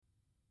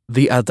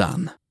The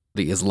Adhan,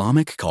 the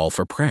Islamic call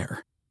for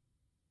prayer.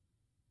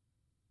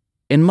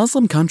 In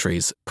Muslim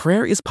countries,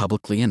 prayer is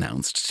publicly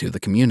announced to the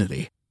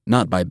community,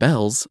 not by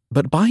bells,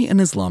 but by an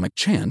Islamic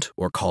chant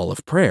or call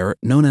of prayer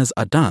known as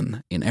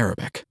adhan in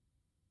Arabic.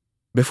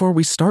 Before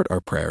we start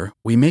our prayer,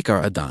 we make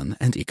our adhan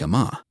and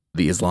iqamah,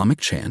 the Islamic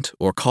chant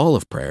or call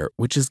of prayer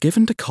which is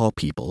given to call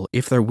people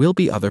if there will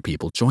be other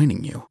people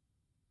joining you.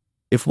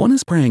 If one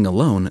is praying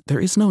alone, there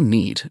is no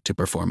need to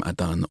perform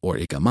adhan or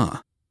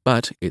igama,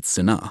 but it's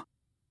sunnah.